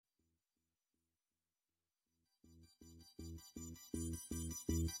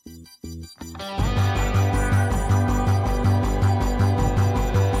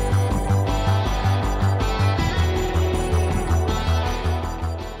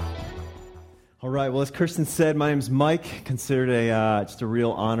All right, well, as Kirsten said, my name's Mike. Considered just a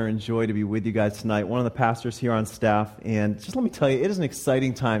real honor and joy to be with you guys tonight. One of the pastors here on staff, and just let me tell you, it is an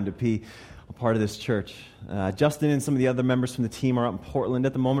exciting time to be a part of this church. Justin and some of the other members from the team are out in Portland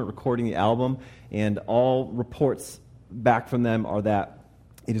at the moment recording the album, and all reports back from them are that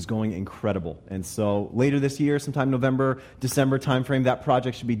it is going incredible. And so later this year, sometime November, December timeframe, that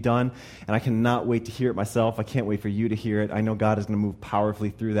project should be done. And I cannot wait to hear it myself. I can't wait for you to hear it. I know God is going to move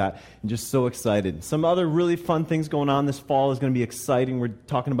powerfully through that. I'm just so excited. Some other really fun things going on this fall is going to be exciting. We're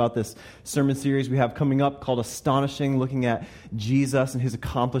talking about this sermon series we have coming up called Astonishing, looking at Jesus and his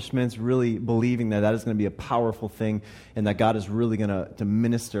accomplishments, really believing that that is going to be a powerful thing and that God is really going to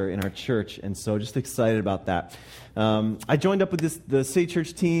minister in our church. And so just excited about that. I joined up with the City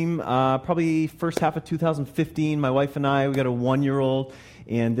Church team probably first half of 2015. My wife and I, we got a 1-year-old,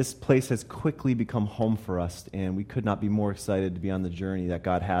 and this place has quickly become home for us, and we could not be more excited to be on the journey that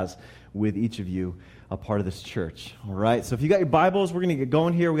God has with each of you, a part of this church. All right, so if you got your Bibles, we're going to get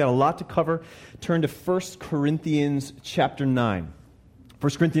going here. We got a lot to cover. Turn to 1 Corinthians chapter 9.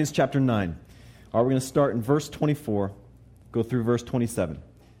 1 Corinthians chapter 9. All right, we're going to start in verse 24, go through verse 27.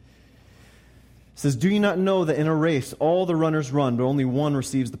 It says, "Do you not know that in a race all the runners run, but only one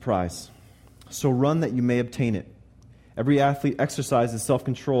receives the prize? So run that you may obtain it. Every athlete exercises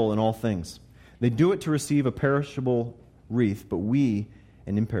self-control in all things. They do it to receive a perishable wreath, but we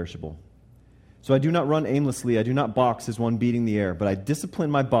an imperishable. So I do not run aimlessly, I do not box as one beating the air, but I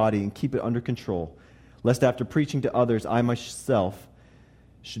discipline my body and keep it under control, lest after preaching to others I myself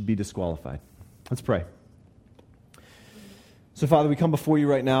should be disqualified." Let's pray. So Father, we come before you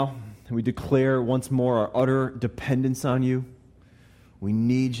right now, and we declare once more our utter dependence on you. We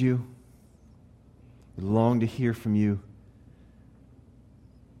need you. We long to hear from you.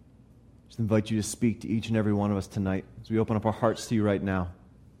 Just invite you to speak to each and every one of us tonight as we open up our hearts to you right now.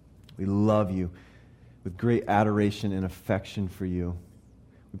 We love you with great adoration and affection for you.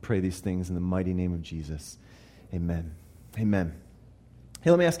 We pray these things in the mighty name of Jesus. Amen. Amen. Hey,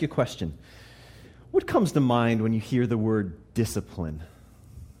 let me ask you a question. What comes to mind when you hear the word discipline?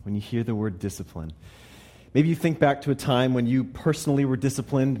 When you hear the word discipline. Maybe you think back to a time when you personally were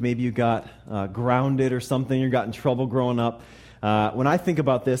disciplined. Maybe you got grounded or something, or got in trouble growing up. When I think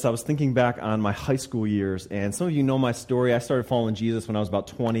about this, I was thinking back on my high school years, and some of you know my story. I started following Jesus when I was about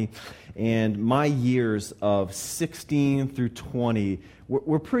 20, and my years of 16 through 20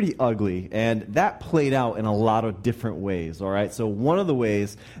 were pretty ugly, and that played out in a lot of different ways, all right? So one of the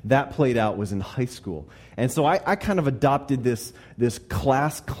ways that played out was in high school. And so I kind of adopted this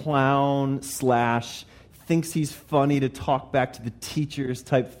class clown / thinks he's funny to talk back to the teachers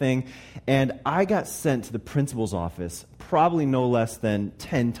type thing, and I got sent to the principal's office probably no less than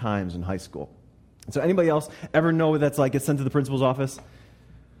 10 times in high school. So anybody else ever know what that's like, get sent to the principal's office?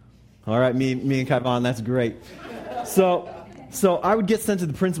 All right, me and Kaivan, that's great. So I would get sent to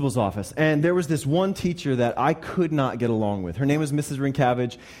the principal's office, and there was this one teacher that I could not get along with. Her name was Mrs.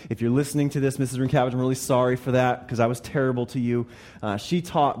 Rinkavage. If you're listening to this, Mrs. Rinkavage, I'm really sorry for that because I was terrible to you. She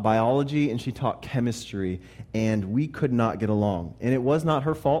taught biology and she taught chemistry, and we could not get along. And it was not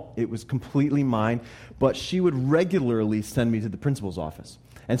her fault. It was completely mine. But she would regularly send me to the principal's office.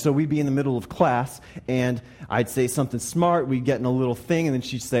 And so we'd be in the middle of class, and I'd say something smart. We'd get in a little thing, and then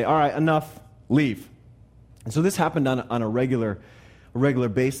she'd say, "All right, enough, leave." And so this happened on a regular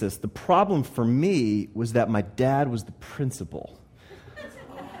basis. The problem for me was that my dad was the principal.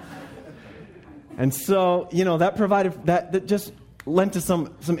 And so, that just lent to some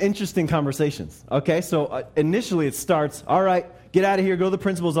interesting conversations. Okay, so initially it starts, "All right, get out of here, go to the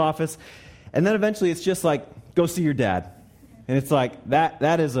principal's office." And then eventually it's just like, "Go see your dad." And it's like,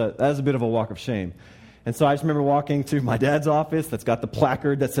 that is a bit of a walk of shame. And so I just remember walking to my dad's office that's got the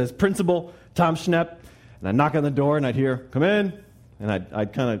placard that says, "Principal Tom Schnepp." And I'd knock on the door, and I'd hear, "Come in." And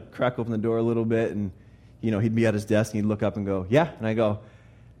I'd kind of crack open the door a little bit, and, he'd be at his desk, and he'd look up and go, "Yeah." And I go,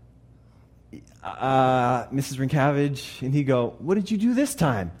 "Mrs. Rinkavage." And he'd go, "What did you do this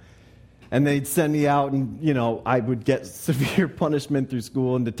time?" And they'd send me out, and, I would get severe punishment through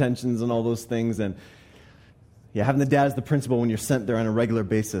school and detentions and all those things. And, yeah, having the dad as the principal when you're sent there on a regular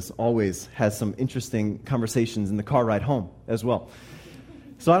basis always has some interesting conversations in the car ride home as well.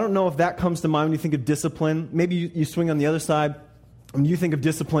 So I don't know if that comes to mind when you think of discipline. Maybe you swing on the other side. When you think of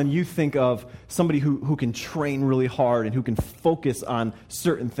discipline, you think of somebody who can train really hard and who can focus on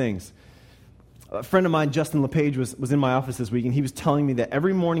certain things. A friend of mine, Justin LePage, was in my office this week, and he was telling me that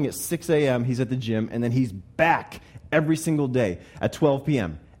every morning at 6 a.m. he's at the gym, and then he's back every single day at 12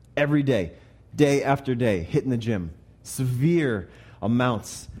 p.m., every day, day after day, hitting the gym. Severe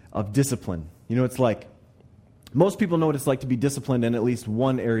amounts of discipline. You know, it's like, most people know what it's like to be disciplined in at least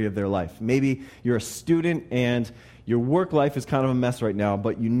one area of their life. Maybe you're a student and your work life is kind of a mess right now,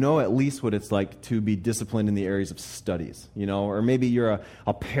 but you know at least what it's like to be disciplined in the areas of studies, you know, or maybe you're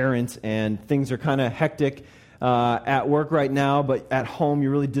a parent and things are kind of hectic at work right now, but at home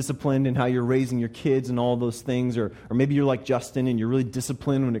you're really disciplined in how you're raising your kids and all those things, or maybe you're like Justin and you're really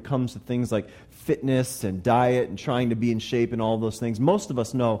disciplined when it comes to things like fitness and diet and trying to be in shape and all those things. Most of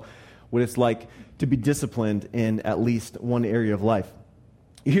us know what it's like to be disciplined in at least one area of life.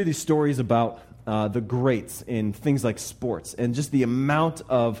 You hear these stories about the greats in things like sports and just the amount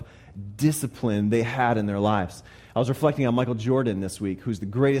of discipline they had in their lives. I was reflecting on Michael Jordan this week, who's the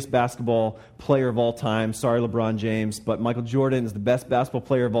greatest basketball player of all time. Sorry, LeBron James, but Michael Jordan is the best basketball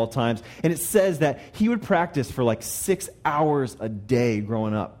player of all time. And it says that he would practice for like 6 hours a day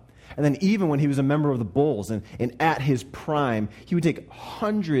growing up. And then even when he was a member of the Bulls and at his prime, he would take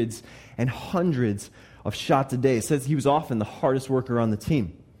hundreds and hundreds of shots a day. It says he was often the hardest worker on the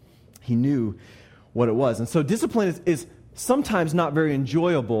team. He knew what it was. And so discipline is sometimes not very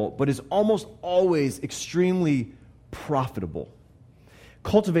enjoyable, but is almost always extremely profitable.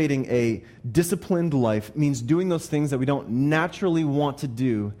 Cultivating a disciplined life means doing those things that we don't naturally want to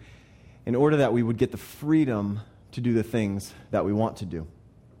do in order that we would get the freedom to do the things that we want to do.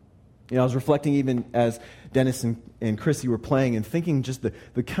 You know, I was reflecting even as Dennis and Chrissy were playing and thinking just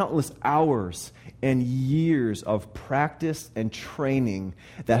the countless hours and years of practice and training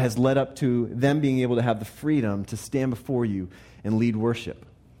that has led up to them being able to have the freedom to stand before you and lead worship.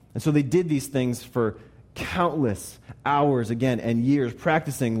 And so they did these things for countless hours again and years,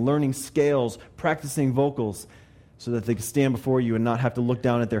 practicing, learning scales, practicing vocals, so that they could stand before you and not have to look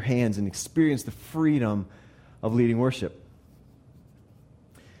down at their hands and experience the freedom of leading worship.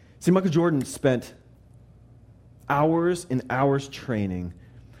 See, Michael Jordan spent hours and hours training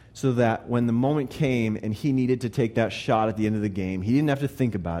so that when the moment came and he needed to take that shot at the end of the game, he didn't have to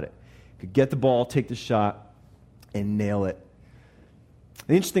think about it. He could get the ball, take the shot, and nail it.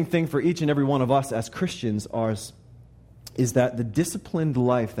 The interesting thing for each and every one of us as Christians is that the disciplined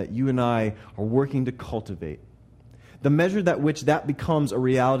life that you and I are working to cultivate, the measure that which that becomes a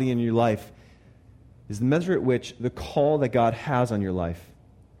reality in your life is the measure at which the call that God has on your life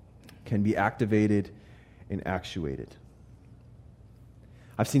can be activated and actuated.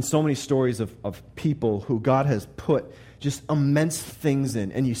 I've seen so many stories of people who God has put just immense things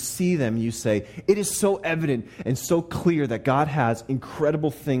in, and you see them and you say, it is so evident and so clear that God has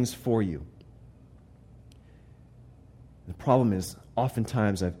incredible things for you. The problem is,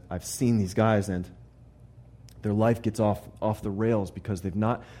 oftentimes I've seen these guys and their life gets off the rails because they've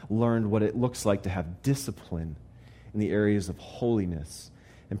not learned what it looks like to have discipline in the areas of holiness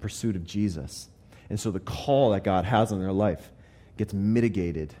and pursuit of Jesus. And so the call that God has on their life gets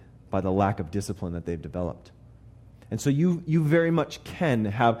mitigated by the lack of discipline that they've developed. And so you very much can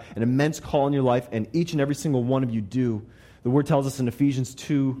have an immense call in your life, and each and every single one of you do. The Word tells us in Ephesians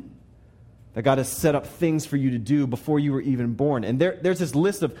 2 that God has set up things for you to do before you were even born. And there's this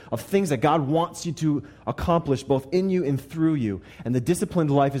list of things that God wants you to accomplish both in you and through you. And the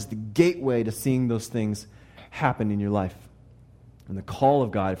disciplined life is the gateway to seeing those things happen in your life. And the call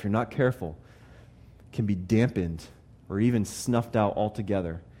of God, if you're not careful, can be dampened or even snuffed out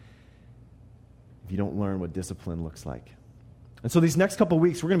altogether if you don't learn what discipline looks like. And so these next couple of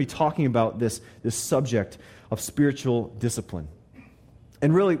weeks, we're going to be talking about this subject of spiritual discipline.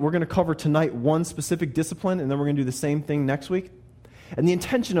 And really, we're going to cover tonight one specific discipline, and then we're going to do the same thing next week. And the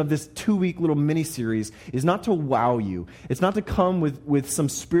intention of this 2-week little mini-series is not to wow you. It's not to come with some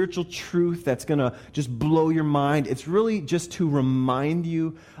spiritual truth that's going to just blow your mind. It's really just to remind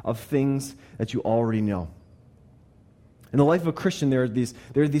you of things that you already know. In the life of a Christian, there are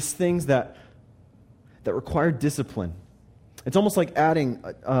these things that require discipline. It's almost like adding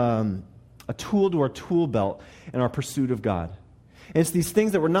a tool to our tool belt in our pursuit of God. And it's these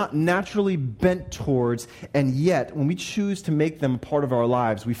things that we're not naturally bent towards, and yet, when we choose to make them part of our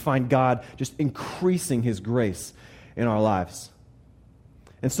lives, we find God just increasing His grace in our lives.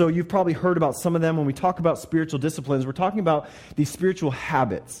 And so you've probably heard about some of them. When we talk about spiritual disciplines, we're talking about these spiritual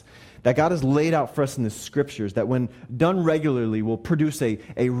habits that God has laid out for us in the Scriptures that when done regularly will produce a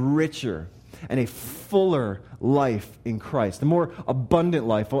richer and a fuller life in Christ, a more abundant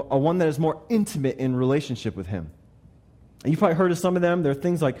life, a one that is more intimate in relationship with Him. And you've probably heard of some of them. There are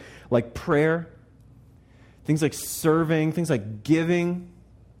things like prayer, things like serving, things like giving,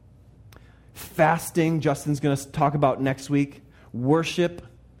 fasting, Justin's going to talk about next week, worship,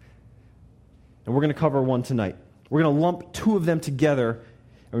 and we're going to cover one tonight. We're going to lump two of them together.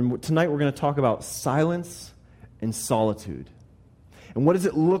 And tonight we're going to talk about silence and solitude. And what does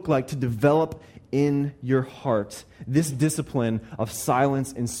it look like to develop in your heart this discipline of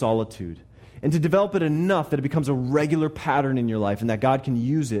silence and solitude? And to develop it enough that it becomes a regular pattern in your life and that God can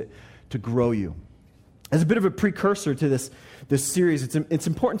use it to grow you. As a bit of a precursor to this series, it's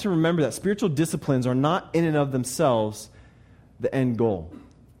important to remember that spiritual disciplines are not in and of themselves the end goal.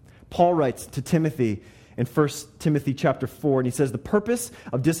 Paul writes to Timothy in 1 Timothy chapter 4, and he says, the purpose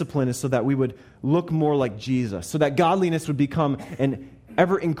of discipline is so that we would look more like Jesus, so that godliness would become an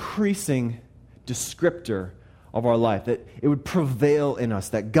ever-increasing descriptor of our life, that it would prevail in us,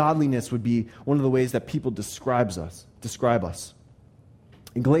 that godliness would be one of the ways that people describe us.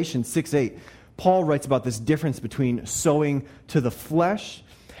 In Galatians 6:8, Paul writes about this difference between sowing to the flesh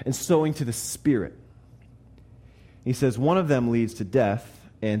and sowing to the Spirit. He says, one of them leads to death,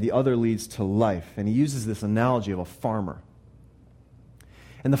 and the other leads to life. And he uses this analogy of a farmer.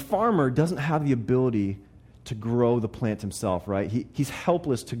 And the farmer doesn't have the ability to grow the plant himself, right? He's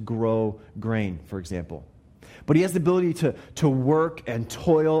helpless to grow grain, for example. But he has the ability to work and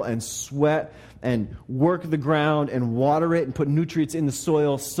toil and sweat and work the ground and water it and put nutrients in the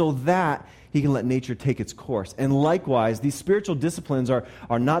soil so that he can let nature take its course. And likewise, these spiritual disciplines are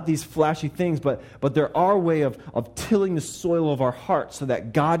not these flashy things, but they're our way of tilling the soil of our hearts so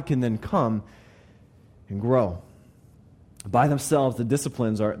that God can then come and grow. By themselves, the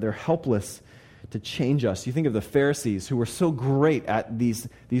disciplines they're helpless to change us. You think of the Pharisees who were so great at these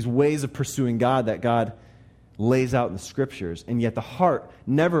ways of pursuing God that God lays out in the Scriptures, and yet the heart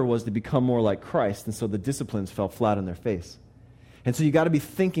never was to become more like Christ, and so the disciplines fell flat on their face. And so you got to be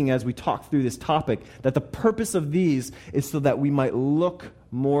thinking as we talk through this topic that the purpose of these is so that we might look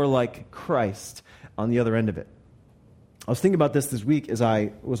more like Christ on the other end of it. I was thinking about this week as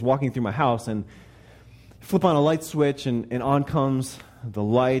I was walking through my house, and flip on a light switch and on comes the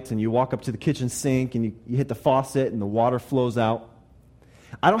light, and you walk up to the kitchen sink and you hit the faucet and the water flows out.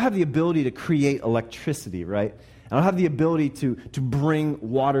 I don't have the ability to create electricity, right? I don't have the ability to bring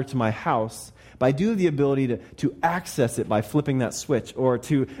water to my house, but I do have the ability to access it by flipping that switch or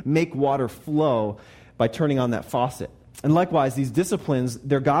to make water flow by turning on that faucet. And likewise, these disciplines,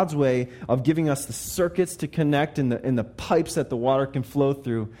 they're God's way of giving us the circuits to connect in the pipes that the water can flow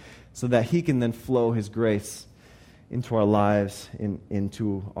through so that He can then flow His grace into our lives,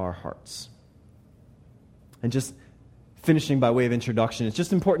 into our hearts. And just finishing by way of introduction, it's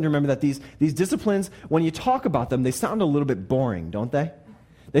just important to remember that these disciplines, when you talk about them, they sound a little bit boring, don't they?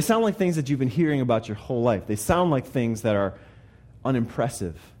 They sound like things that you've been hearing about your whole life. They sound like things that are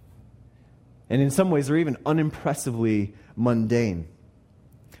unimpressive. And in some ways, they're even unimpressively mundane.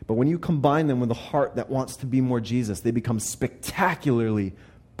 But when you combine them with a heart that wants to be more Jesus, they become spectacularly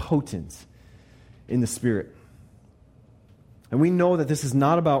potent in the Spirit. And we know that this is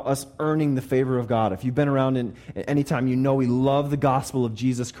not about us earning the favor of God. If you've been around in any time, you know we love the gospel of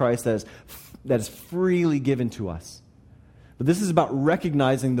Jesus Christ that is freely given to us. But this is about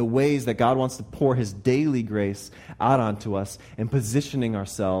recognizing the ways that God wants to pour His daily grace out onto us and positioning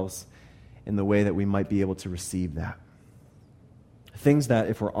ourselves in the way that we might be able to receive that. Things that,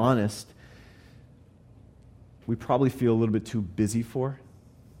 if we're honest, we probably feel a little bit too busy for.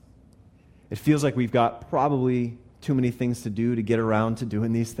 It feels like we've got probably too many things to do to get around to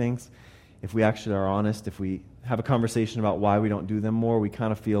doing these things. If we actually are honest, if we have a conversation about why we don't do them more, we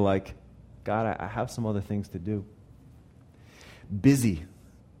kind of feel like, God, I have some other things to do. Busy.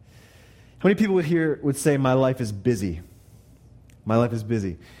 How many people would say, my life is busy? My life is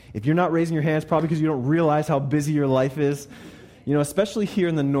busy. If you're not raising your hands, probably because you don't realize how busy your life is. You know, especially here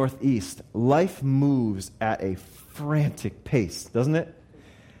in the Northeast, life moves at a frantic pace, doesn't it?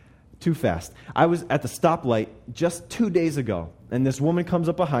 Too fast. I was at the stoplight just 2 days ago, and this woman comes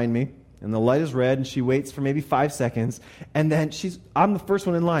up behind me, and the light is red, and she waits for maybe 5 seconds, and then I'm the first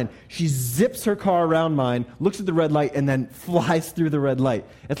one in line. She zips her car around mine, looks at the red light, and then flies through the red light.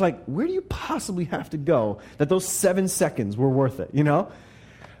 It's like, where do you possibly have to go that those 7 seconds were worth it, you know?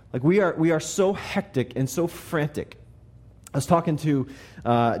 Like, we are so hectic and so frantic. I was talking to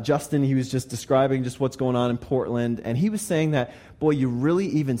Justin. He was just describing just what's going on in Portland, and he was saying that, boy, you really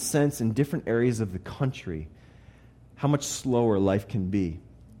even sense in different areas of the country how much slower life can be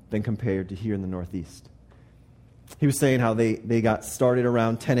than compared to here in the Northeast. He was saying how they got started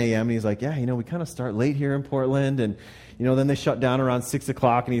around 10 a.m., and he's like, yeah, we kind of start late here in Portland, and then they shut down around 6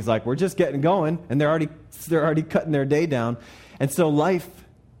 o'clock, and he's like, we're just getting going, and they're already cutting their day down. And so life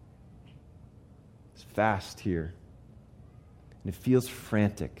is fast here. And it feels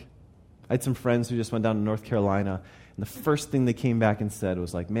frantic. I had some friends who just went down to North Carolina, and the first thing they came back and said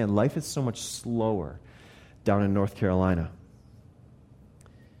was like, man, life is so much slower down in North Carolina.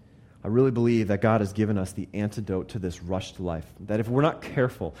 I really believe that God has given us the antidote to this rushed life. That if we're not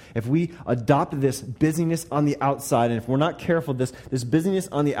careful, if we adopt this busyness on the outside, and if we're not careful, this busyness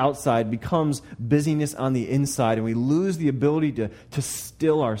on the outside becomes busyness on the inside, and we lose the ability to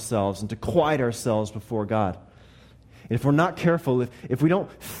still ourselves and to quiet ourselves before God. And if we're not careful, if we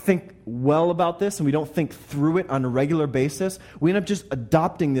don't think well about this and we don't think through it on a regular basis, we end up just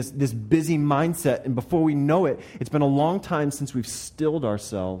adopting this busy mindset, and before we know it, it's been a long time since we've stilled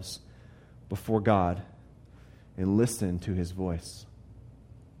ourselves before God and listened to His voice.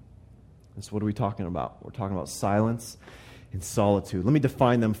 And so what are we talking about? We're talking about silence and solitude. Let me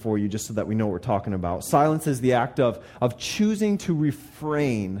define them for you just so that we know what we're talking about. Silence is the act of choosing to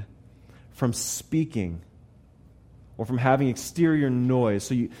refrain from speaking or from having exterior noise.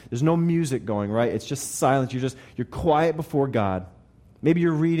 So there's no music going, right? It's just silence. You're quiet before God. Maybe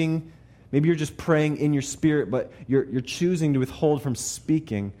you're reading, maybe you're just praying in your spirit, but you're choosing to withhold from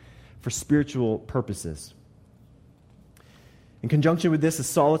speaking for spiritual purposes. In conjunction with this is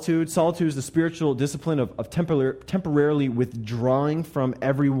solitude. Solitude is the spiritual discipline of temporarily withdrawing from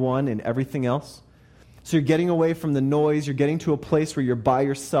everyone and everything else. So you're getting away from the noise. You're getting to a place where you're by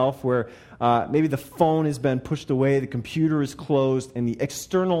yourself, where maybe the phone has been pushed away, the computer is closed, and the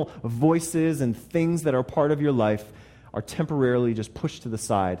external voices and things that are part of your life are temporarily just pushed to the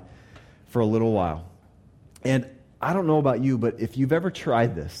side for a little while. And I don't know about you, but if you've ever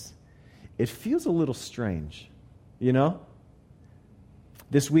tried this, it feels a little strange, you know?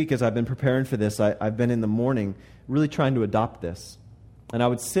 This week, as I've been preparing for this, I've been in the morning really trying to adopt this. And I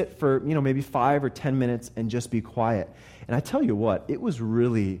would sit for, maybe 5 or 10 minutes and just be quiet. And I tell you what, it was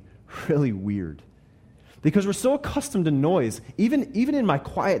really, really weird. Because we're so accustomed to noise, even in my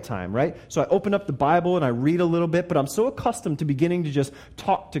quiet time, right? So I open up the Bible and I read a little bit, but I'm so accustomed to beginning to just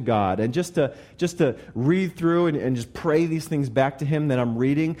talk to God and just to read through and just pray these things back to Him that I'm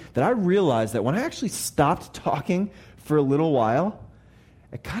reading, that I realized that when I actually stopped talking for a little while,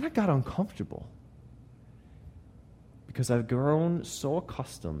 it kind of got uncomfortable. Because I've grown so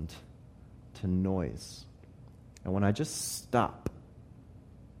accustomed to noise. And when I just stop,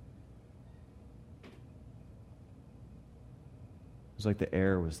 it was like the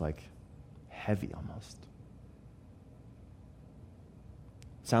air was like heavy almost.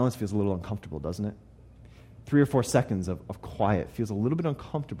 Silence feels a little uncomfortable, doesn't it? 3 or 4 seconds of quiet feels a little bit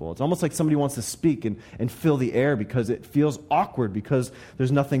uncomfortable. It's almost like somebody wants to speak and fill the air because it feels awkward because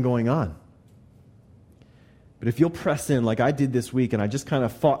there's nothing going on. But if you'll press in like I did this week, and I just kind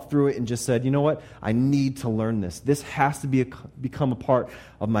of fought through it and just said, you know what? I need to learn this. This has to become a part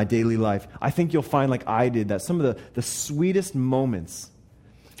of my daily life. I think you'll find, like I did, that some of the sweetest moments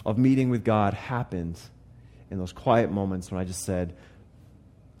of meeting with God happened in those quiet moments when I just said,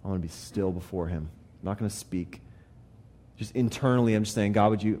 I want to be still before Him. I'm not going to speak. Just internally, I'm just saying,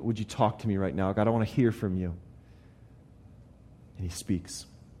 God, would you talk to me right now? God, I want to hear from you. And He speaks.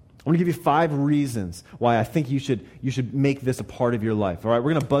 I'm going to give you 5 reasons why I think you should make this a part of your life. All right, we're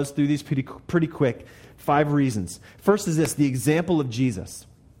going to buzz through these pretty quick. 5 reasons. First is this, the example of Jesus.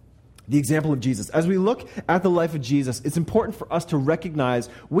 The example of Jesus. As we look at the life of Jesus, it's important for us to recognize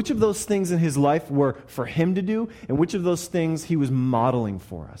which of those things in His life were for Him to do and which of those things He was modeling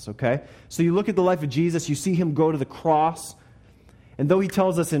for us, okay? So you look at the life of Jesus, you see Him go to the cross, and though He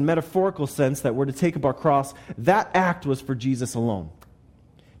tells us in metaphorical sense that we're to take up our cross, that act was for Jesus alone.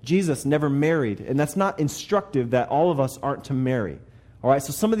 Jesus never married, and that's not instructive that all of us aren't to marry. All right,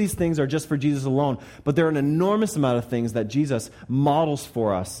 so some of these things are just for Jesus alone, but there are an enormous amount of things that Jesus models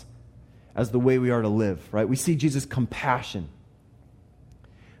for us as the way we are to live, right? We see Jesus' compassion.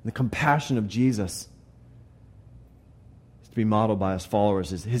 And the compassion of Jesus is to be modeled by His followers,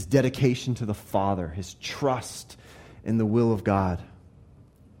 His dedication to the Father, His trust in the will of God.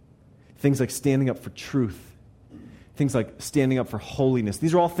 Things like standing up for truth. Things like standing up for holiness.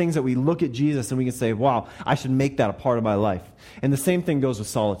 These are all things that we look at Jesus and we can say, wow, I should make that a part of my life. And the same thing goes with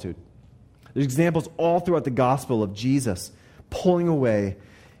solitude. There's examples all throughout the gospel of Jesus pulling away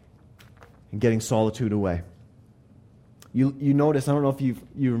and getting solitude away. You notice, I don't know if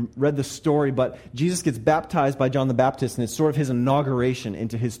you've read the story, but Jesus gets baptized by John the Baptist, and it's sort of his inauguration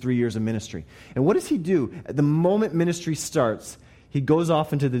into his 3 years of ministry. And what does he do? At the moment ministry starts, he goes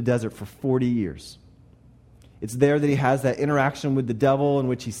off into the desert for 40 years. It's there that he has that interaction with the devil in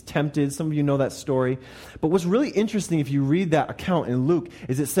which he's tempted. Some of you know that story. But what's really interesting if you read that account in Luke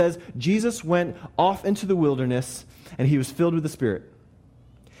is it says Jesus went off into the wilderness and he was filled with the Spirit.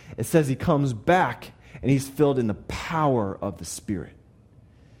 It says he comes back and he's filled in the power of the Spirit.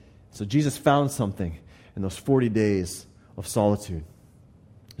 So Jesus found something in those 40 days of solitude.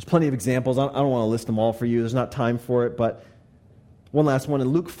 There's plenty of examples. I don't want to list them all for you. There's not time for it, but one last one. In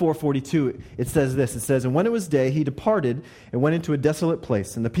Luke 4:42, it says this. It says, "And when it was day, he departed and went into a desolate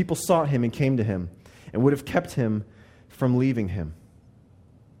place, and the people sought him and came to him, and would have kept him from leaving him."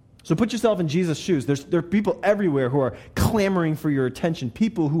 So put yourself in Jesus' shoes. There are people everywhere who are clamoring for your attention,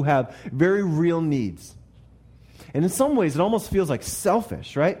 people who have very real needs. And in some ways, it almost feels like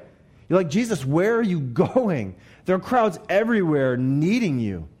selfish, right? You're like, Jesus, where are you going? There are crowds everywhere needing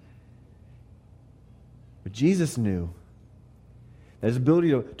you. But Jesus knew that his ability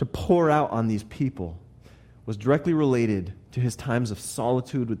to pour out on these people was directly related to his times of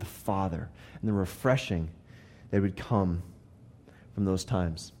solitude with the Father and the refreshing that would come from those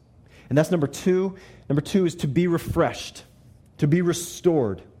times. And that's number two. Number two is to be refreshed, to be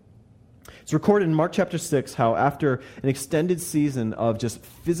restored. It's recorded in Mark chapter 6 how after an extended season of just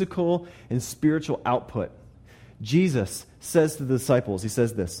physical and spiritual output, Jesus says to the disciples, he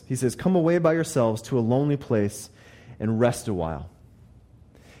says this, he says, "Come away by yourselves to a lonely place and rest a while."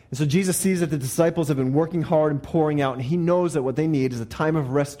 And so Jesus sees that the disciples have been working hard and pouring out, and he knows that what they need is a time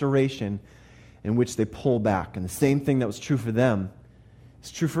of restoration in which they pull back. And the same thing that was true for them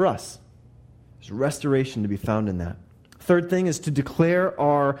is true for us. There's restoration to be found in that. Third thing is to declare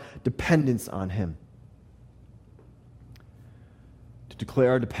our dependence on him. To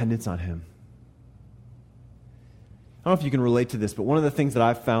declare our dependence on him. I don't know if you can relate to this, but one of the things that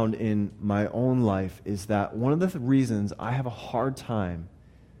I've found in my own life is that one of the reasons I have a hard time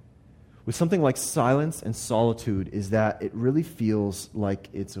with something like silence and solitude is that it really feels like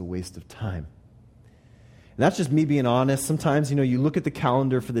it's a waste of time. And that's just me being honest. Sometimes, you look at the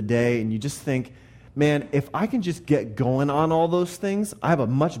calendar for the day and you just think, man, if I can just get going on all those things, I have a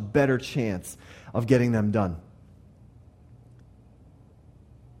much better chance of getting them done.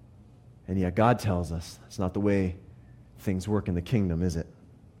 And yet God tells us it's not the way things work in the kingdom, is it?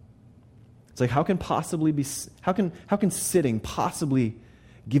 It's like, how can sitting possibly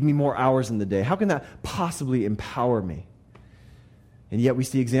give me more hours in the day? How can that possibly empower me? And yet we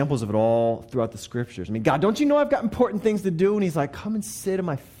see examples of it all throughout the Scriptures. I mean, God, don't you know I've got important things to do? And he's like, come and sit at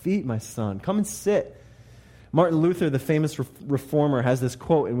my feet, my son. Come and sit. Martin Luther, the famous reformer, has this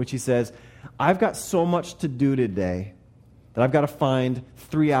quote in which he says, "I've got so much to do today that I've got to find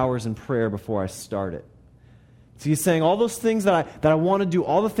 3 hours in prayer before I start it." So he's saying all those things that I want to do,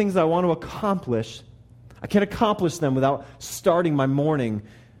 all the things that I want to accomplish, I can't accomplish them without starting my morning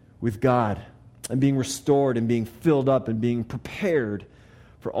with God and being restored and being filled up and being prepared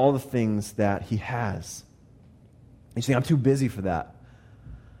for all the things that he has. You see, I'm too busy for that.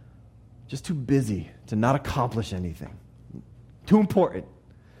 Just too busy to not accomplish anything. Too important.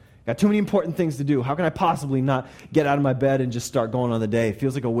 Got too many important things to do. How can I possibly not get out of my bed and just start going on the day? It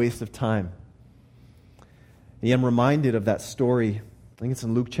feels like a waste of time. And yet I'm reminded of that story. I think it's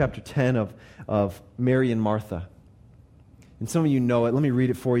in Luke chapter 10 of Mary and Martha. And some of you know it. Let me read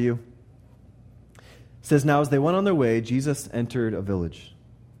it for you. It says, "Now as they went on their way, Jesus entered a village.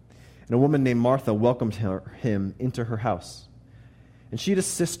 And a woman named Martha welcomed him into her house. And she had a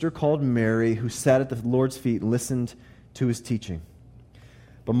sister called Mary who sat at the Lord's feet and listened to his teaching.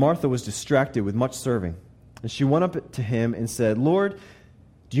 But Martha was distracted with much serving. And she went up to him and said, 'Lord,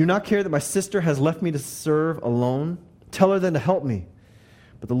 do you not care that my sister has left me to serve alone? Tell her then to help me.'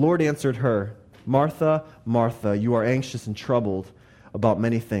 But the Lord answered her, 'Martha, Martha, you are anxious and troubled about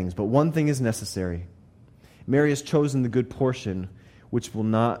many things, but one thing is necessary. Mary has chosen the good portion, which will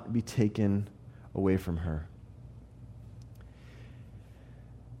not be taken away from her.'"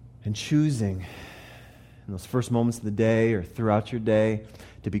 And choosing in those first moments of the day or throughout your day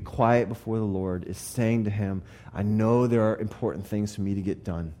to be quiet before the Lord is saying to him, "I know there are important things for me to get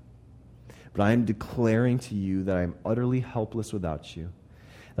done, but I am declaring to you that I am utterly helpless without you,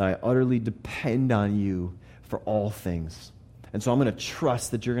 that I utterly depend on you for all things. And so I'm going to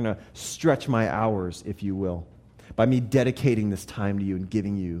trust that you're going to stretch my hours, if you will, by me dedicating this time to you and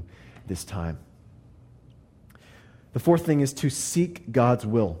giving you this time." The fourth thing is to seek God's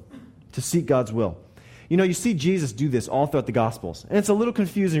will. To seek God's will. You see Jesus do this all throughout the Gospels. And it's a little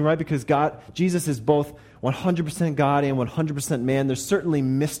confusing, right? Because Jesus is both 100% God and 100% man. There's certainly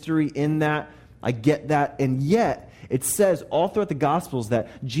mystery in that. I get that. And yet, it says all throughout the Gospels that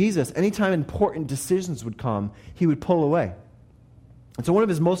Jesus, anytime important decisions would come, he would pull away. And so one of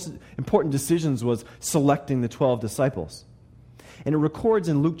his most important decisions was selecting the 12 disciples. And it records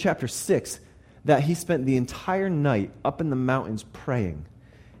in Luke chapter 6 that he spent the entire night up in the mountains praying.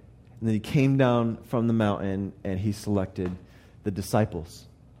 And then he came down from the mountain and he selected the disciples.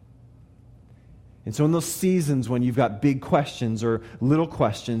 And so in those seasons when you've got big questions or little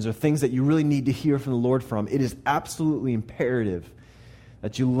questions or things that you really need to hear from the Lord from, it is absolutely imperative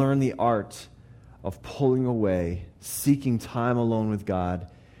that you learn the art of pulling away, seeking time alone with God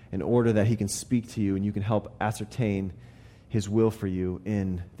in order that he can speak to you and you can help ascertain his will for you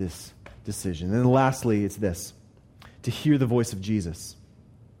in this decision. And then lastly, it's this: to hear the voice of Jesus.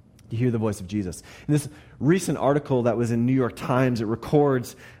 To hear the voice of Jesus. In this recent article that was in New York Times, it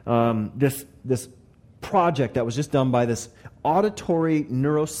records this project that was just done by this auditory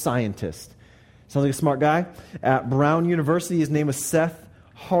neuroscientist. Sounds like a smart guy. At Brown University, his name was Seth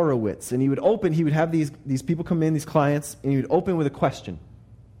Horowitz. And he would have these people come in, these clients, and he would open with a question.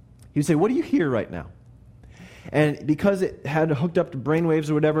 He would say, "What do you hear right now?" And because it had hooked up to brainwaves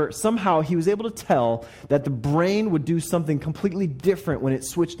or whatever, somehow he was able to tell that the brain would do something completely different when it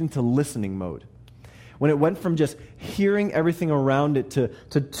switched into listening mode. When it went from just hearing everything around it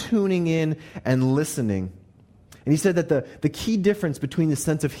to tuning in and listening. And he said that the key difference between the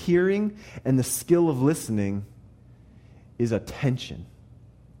sense of hearing and the skill of listening is attention.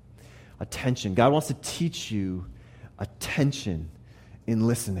 Attention. God wants to teach you attention in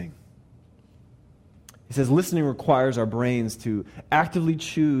listening. He says listening requires our brains to actively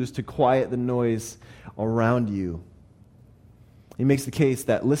choose to quiet the noise around you. He makes the case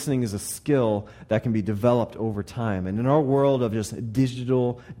that listening is a skill that can be developed over time. And in our world of just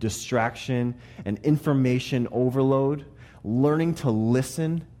digital distraction and information overload, learning to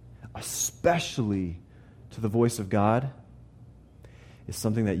listen, especially to the voice of God, is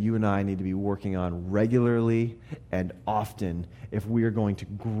something that you and I need to be working on regularly and often if we are going to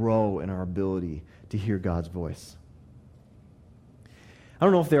grow in our ability to hear God's voice. I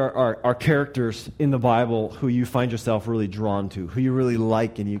don't know if there are characters in the Bible who you find yourself really drawn to, who you really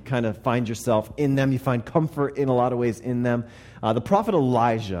like, and you kind of find yourself in them. You find comfort in a lot of ways in them. The prophet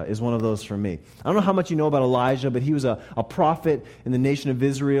Elijah is one of those for me. I don't know how much you know about Elijah, but he was a prophet in the nation of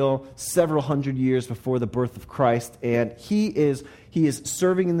Israel several hundred years before the birth of Christ, and he is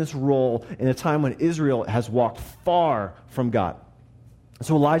serving in this role in a time when Israel has walked far from God.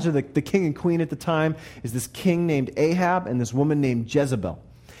 So Elijah, the king and queen at the time, is this king named Ahab and this woman named Jezebel.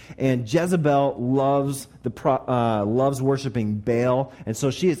 And Jezebel loves worshiping Baal, and so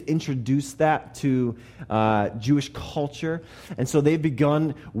she has introduced that to Jewish culture. And so they've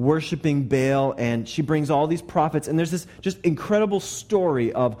begun worshiping Baal, and she brings all these prophets. And there's this just incredible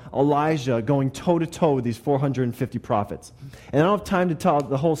story of Elijah going toe-to-toe with these 450 prophets. And I don't have time to tell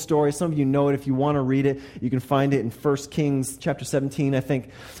the whole story. Some of you know it. If you want to read it, you can find it in 1 Kings chapter 17, I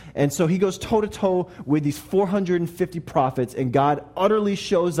think. And so he goes toe-to-toe with these 450 prophets, and God utterly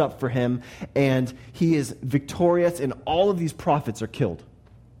shows up for him, and he is victorious, and all of these prophets are killed.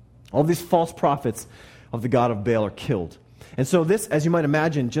 All of these false prophets of the god of Baal are killed. And so this, as you might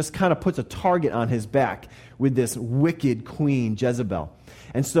imagine, just kind of puts a target on his back with this wicked queen, Jezebel.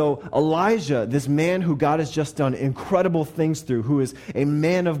 And so Elijah, this man who God has just done incredible things through, who is a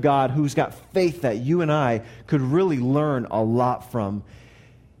man of God, who's got faith that you and I could really learn a lot from,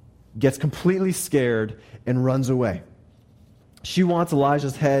 gets completely scared and runs away. She wants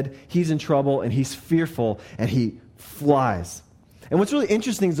Elijah's head. He's in trouble, and he's fearful, and he flies. And what's really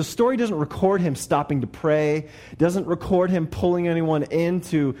interesting is the story doesn't record him stopping to pray, doesn't record him pulling anyone in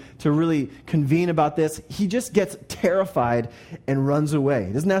to really convene about this. He just gets terrified and runs away.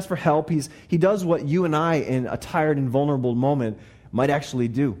 He doesn't ask for help. He does what you and I, in a tired and vulnerable moment, might actually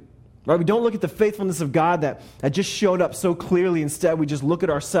do. Right? We don't look at the faithfulness of God that just showed up so clearly. Instead, we just look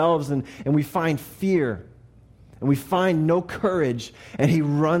at ourselves and we find fear. And we find no courage, and he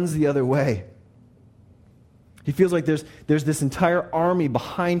runs the other way. He feels like there's this entire army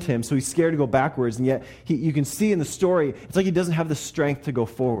behind him, so he's scared to go backwards, and yet you can see in the story, it's like he doesn't have the strength to go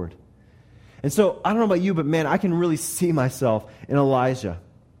forward. And so, I don't know about you, but man, I can really see myself in Elijah.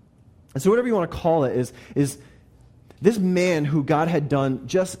 And so whatever you want to call it is this man who God had done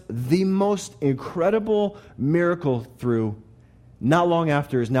just the most incredible miracle through, not long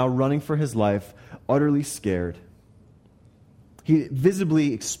after, is now running for his life, utterly scared. He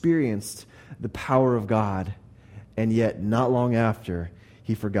visibly experienced the power of God, and yet not long after,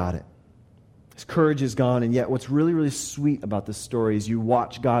 he forgot it. His courage is gone, and yet what's really, really sweet about this story is you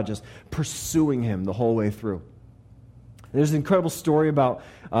watch God just pursuing him the whole way through. There's an incredible story about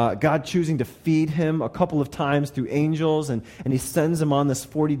God choosing to feed him a couple of times through angels, and he sends him on this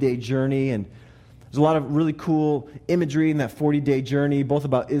 40-day journey, and there's a lot of really cool imagery in that 40-day journey, both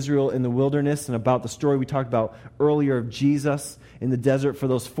about Israel in the wilderness and about the story we talked about earlier of Jesus in the desert for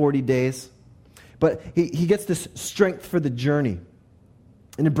those 40 days. But he gets this strength for the journey.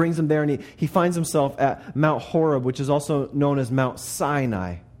 And it brings him there, and he finds himself at Mount Horeb, which is also known as Mount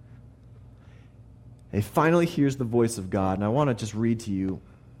Sinai. And he finally hears the voice of God. And I want to just read to you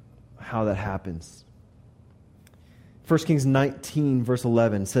how that happens. 1 Kings 19, verse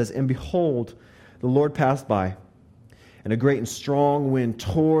 11 says, "And behold, the Lord passed by, and a great and strong wind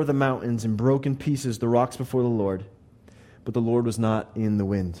tore the mountains and broke in pieces the rocks before the Lord. But the Lord was not in the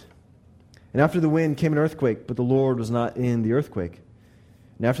wind. And after the wind came an earthquake, but the Lord was not in the earthquake.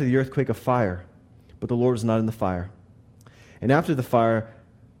 And after the earthquake, a fire, but the Lord was not in the fire. And after the fire,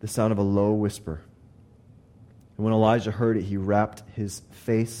 the sound of a low whisper. And when Elijah heard it, he wrapped his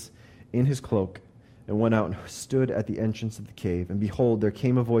face in his cloak and went out and stood at the entrance of the cave. And behold, there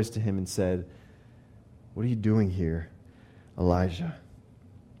came a voice to him and said, 'What are you doing here, Elijah?'"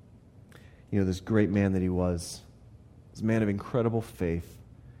 You know, this great man that he was a man of incredible faith.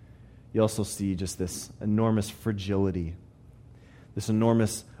 You also see just this enormous fragility, this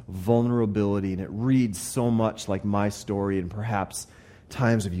enormous vulnerability, and it reads so much like my story and perhaps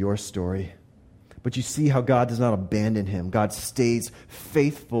times of your story. But you see how God does not abandon him. God stays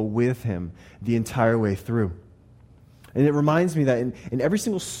faithful with him the entire way through. And it reminds me that in every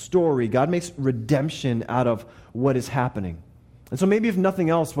single story, God makes redemption out of what is happening. And so maybe if nothing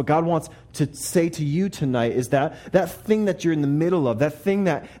else, what God wants to say to you tonight is that thing that you're in the middle of, that thing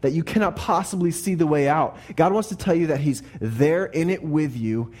that you cannot possibly see the way out, God wants to tell you that he's there in it with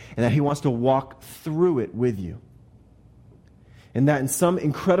you and that he wants to walk through it with you. And that in some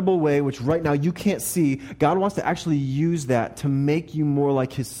incredible way, which right now you can't see, God wants to actually use that to make you more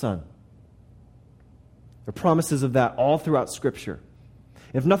like his son. There are promises of that all throughout Scripture.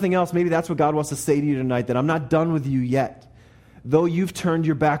 If nothing else, maybe that's what God wants to say to you tonight, that I'm not done with you yet. Though you've turned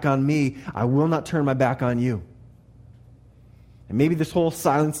your back on me, I will not turn my back on you. And maybe this whole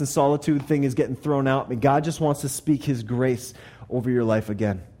silence and solitude thing is getting thrown out, but God just wants to speak his grace over your life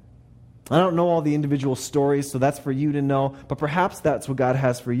again. I don't know all the individual stories, so that's for you to know, but perhaps that's what God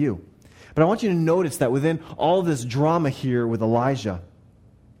has for you. But I want you to notice that within all this drama here with Elijah,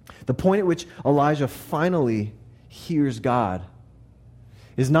 the point at which Elijah finally hears God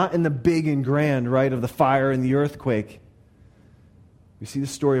is not in the big and grand, right, of the fire and the earthquake. We see the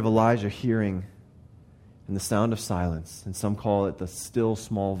story of Elijah hearing in the sound of silence, and some call it the still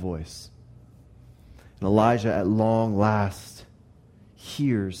small voice. And Elijah at long last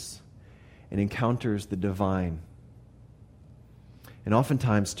hears and encounters the divine. And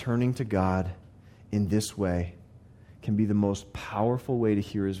oftentimes turning to God in this way can be the most powerful way to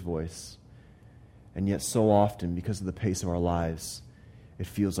hear his voice. And yet so often, because of the pace of our lives, it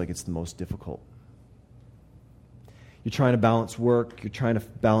feels like it's the most difficult. You're trying to balance work. You're trying to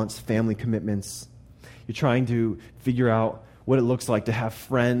balance family commitments. You're trying to figure out what it looks like to have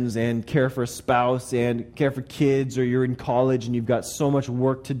friends and care for a spouse and care for kids, or you're in college and you've got so much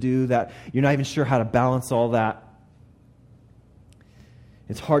work to do that you're not even sure how to balance all that.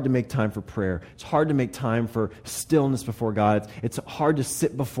 It's hard to make time for prayer. It's hard to make time for stillness before God. It's hard to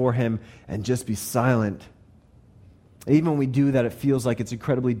sit before him and just be silent. Even when we do that, it feels like it's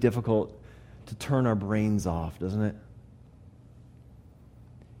incredibly difficult to turn our brains off, doesn't it?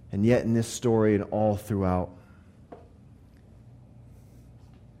 And yet in this story and all throughout,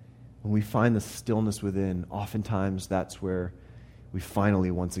 when we find the stillness within, oftentimes that's where we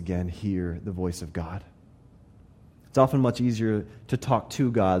finally once again hear the voice of God. It's often much easier to talk to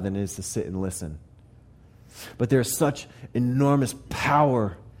God than it is to sit and listen. But there's such enormous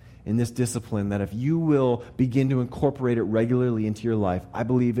power in this discipline that if you will begin to incorporate it regularly into your life, I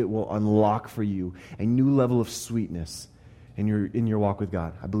believe it will unlock for you a new level of sweetness in your walk with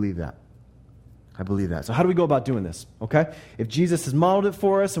God. I believe that. I believe that. So how do we go about doing this? Okay? If Jesus has modeled it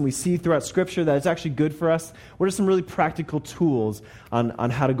for us and we see throughout Scripture that it's actually good for us, what are some really practical tools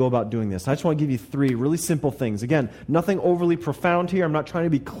on how to go about doing this? I just want to give you 3 really simple things. Again, nothing overly profound here. I'm not trying to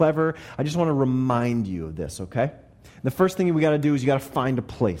be clever. I just want to remind you of this, okay? The first thing we got to do is you got to find a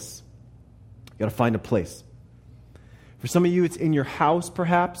place. You got to find a place. For some of you, it's in your house,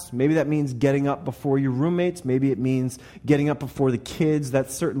 perhaps. Maybe that means getting up before your roommates. Maybe it means getting up before the kids.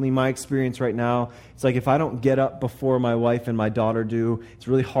 That's certainly my experience right now. It's like if I don't get up before my wife and my daughter do, it's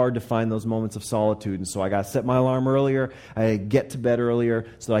really hard to find those moments of solitude. And so I got to set my alarm earlier. I get to bed earlier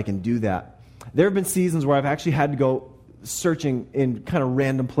so that I can do that. There have been seasons where I've actually had to go searching in kind of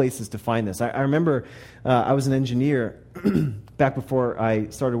random places to find this. I remember I was an engineer back before I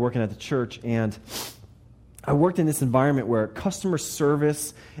started working at the church, and I worked in this environment where customer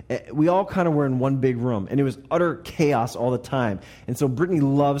service, we all kind of were in one big room, and it was utter chaos all the time. And so Brittany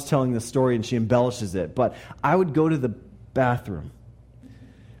loves telling the story, and she embellishes it. But I would go to the bathroom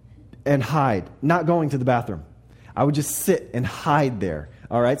and hide, not going to the bathroom. I would just sit and hide there.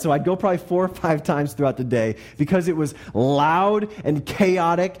 All right, so I'd go probably 4 or 5 times throughout the day because it was loud and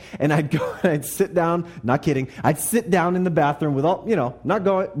chaotic, and I'd go and I'd sit down, not kidding, I'd sit down in the bathroom with all, not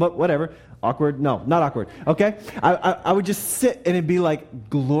going, but whatever, Awkward? No, not awkward. Okay? I would just sit and it'd be like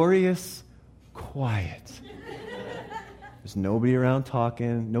glorious quiet. There's nobody around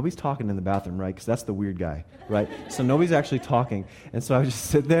talking. Nobody's talking in the bathroom, right? Because that's the weird guy, right? So nobody's actually talking. And so I would just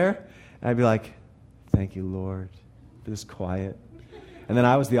sit there and I'd be like, thank you, Lord, for this quiet. And then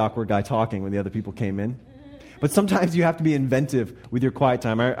I was the awkward guy talking when the other people came in. But sometimes you have to be inventive with your quiet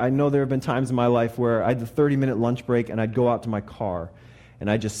time. I know there have been times in my life where I had the 30-minute lunch break and I'd go out to my car and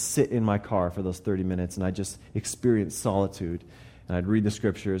I'd just sit in my car for those 30 minutes and I'd just experience solitude. And I'd read the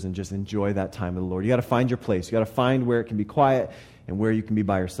scriptures and just enjoy that time with the Lord. You got to find your place. You got to find where it can be quiet and where you can be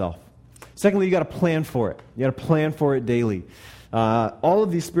by yourself. Secondly, you got to plan for it. You got to plan for it daily. All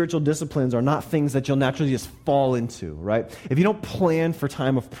of these spiritual disciplines are not things that you'll naturally just fall into, right? If you don't plan for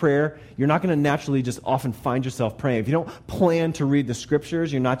time of prayer, you're not going to naturally just often find yourself praying. If you don't plan to read the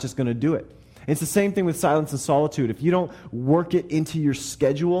scriptures, you're not just going to do it. It's the same thing with silence and solitude. If you don't work it into your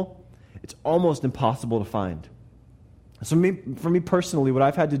schedule, it's almost impossible to find. So for me personally, what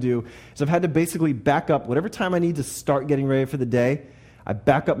I've had to do is I've had to basically back up whatever time I need to start getting ready for the day. I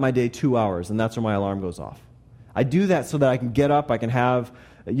back up my day 2 hours, and that's where my alarm goes off. I do that so that I can get up, I can have,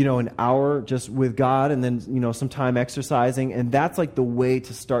 an hour just with God, and then, some time exercising, and that's like the way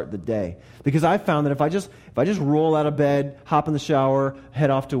to start the day. Because I found that if I just roll out of bed, hop in the shower,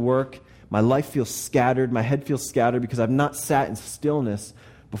 head off to work, my life feels scattered, my head feels scattered because I've not sat in stillness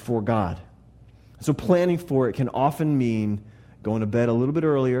before God. So planning for it can often mean going to bed a little bit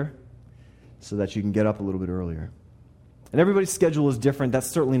earlier so that you can get up a little bit earlier. And everybody's schedule is different. That's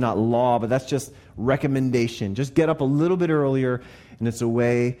certainly not law, but that's just recommendation. Just get up a little bit earlier, and it's a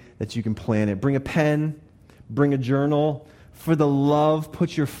way that you can plan it. Bring a pen, bring a journal. For the love,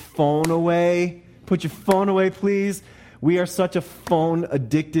 put your phone away. Put your phone away, please. We are such a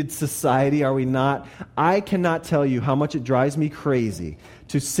phone-addicted society, are we not? I cannot tell you how much it drives me crazy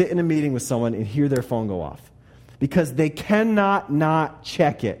to sit in a meeting with someone and hear their phone go off. Because they cannot not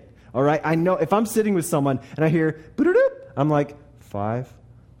check it. All right? I know if I'm sitting with someone and I hear, I'm like, 5,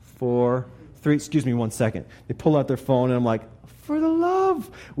 4, 3, excuse me 1 second. They pull out their phone and I'm like, for the love.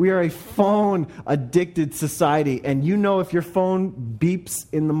 We are a phone-addicted society. And if your phone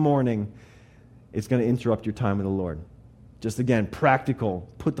beeps in the morning, it's going to interrupt your time with the Lord. Just again, practical.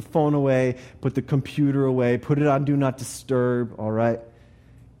 Put the phone away, put the computer away, put it on Do Not Disturb, all right?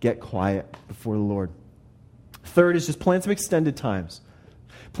 Get quiet before the Lord. Third is just plan some extended times.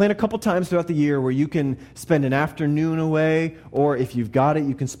 Plan a couple times throughout the year where you can spend an afternoon away, or if you've got it,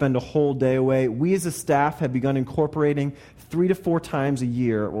 you can spend a whole day away. We as a staff have begun incorporating 3 to 4 times a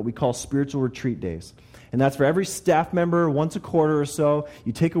year what we call spiritual retreat days. And that's for every staff member, once a quarter or so.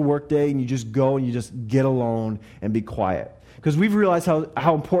 You take a work day and you just go and you just get alone and be quiet. Because we've realized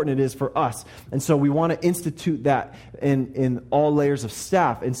how important it is for us. And so we want to institute that in all layers of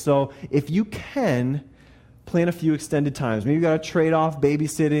staff. And so if you can, plan a few extended times. Maybe you've got to trade off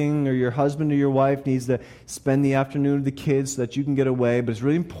babysitting, or your husband or your wife needs to spend the afternoon with the kids so that you can get away. But it's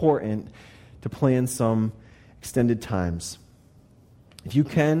really important to plan some extended times. If you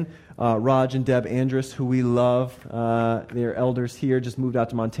can, Raj and Deb Andrus, who we love, they're elders here, just moved out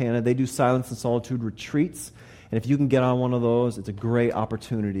to Montana. They do silence and solitude retreats. And if you can get on one of those, it's a great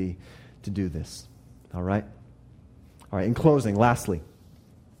opportunity to do this. All right? All right, in closing, lastly,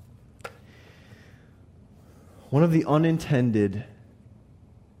 one of the unintended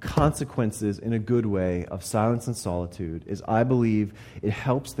consequences in a good way of silence and solitude is I believe it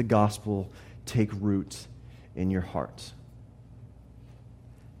helps the gospel take root in your heart.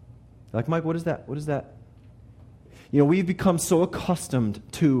 Like, Mike, what is that? What is that? We've become so accustomed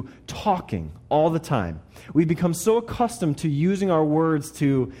to talking all the time. We've become so accustomed to using our words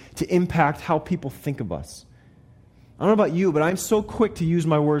to impact how people think of us. I don't know about you, but I'm so quick to use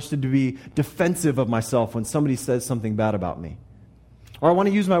my words to be defensive of myself when somebody says something bad about me. Or I want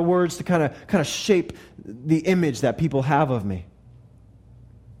to use my words to kind of shape the image that people have of me.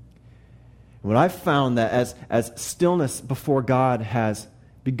 And what I've found that as stillness before God has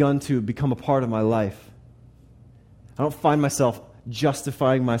begun to become a part of my life, I don't find myself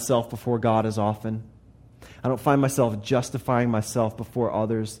justifying myself before God as often. I don't find myself justifying myself before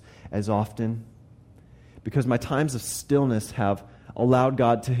others as often, because my times of stillness have allowed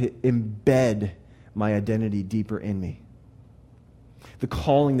God to embed my identity deeper in me. The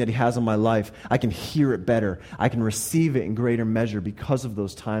calling that He has on my life, I can hear it better. I can receive it in greater measure because of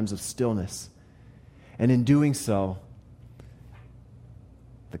those times of stillness. And in doing so,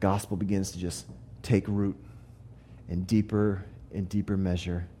 the gospel begins to just take root in deeper and deeper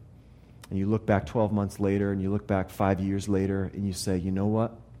measure. And you look back 12 months later, and you look back 5 years later, and you say, you know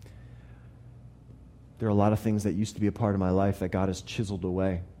what? There are a lot of things that used to be a part of my life that God has chiseled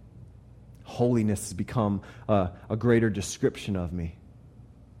away. Holiness has become a greater description of me.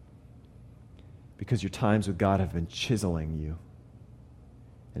 Because your times with God have been chiseling you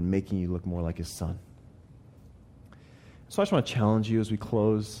and making you look more like his son. So I just want to challenge you as we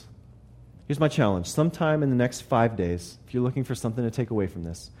close. Here's my challenge. Sometime in the next 5 days, if you're looking for something to take away from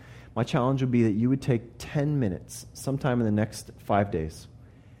this, my challenge would be that you would take 10 minutes sometime in the next 5 days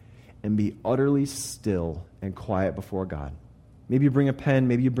and be utterly still and quiet before God. Maybe you bring a pen,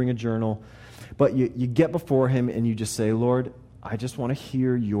 maybe you bring a journal, but you get before him and you just say, Lord, I just want to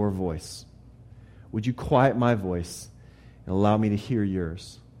hear your voice. Would you quiet my voice and allow me to hear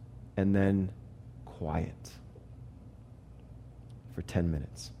yours? And then quiet for 10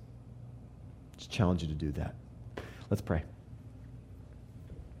 minutes. Just challenge you to do that. Let's pray.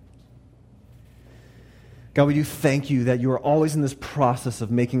 God, we do thank you that you are always in this process of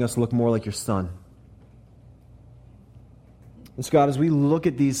making us look more like your son. And so God, as we look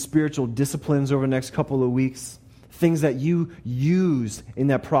at these spiritual disciplines over the next couple of weeks, things that you use in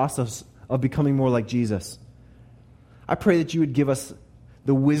that process of becoming more like Jesus, I pray that you would give us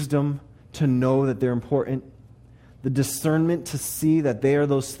the wisdom to know that they're important, the discernment to see that they are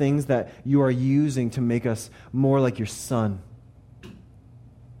those things that you are using to make us more like your son.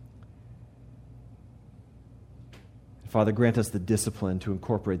 Father, grant us the discipline to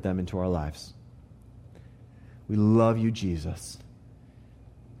incorporate them into our lives. We love you, Jesus.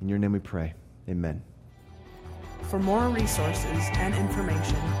 In your name we pray. Amen. For more resources and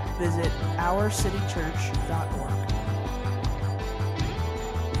information, visit ourcitychurch.org.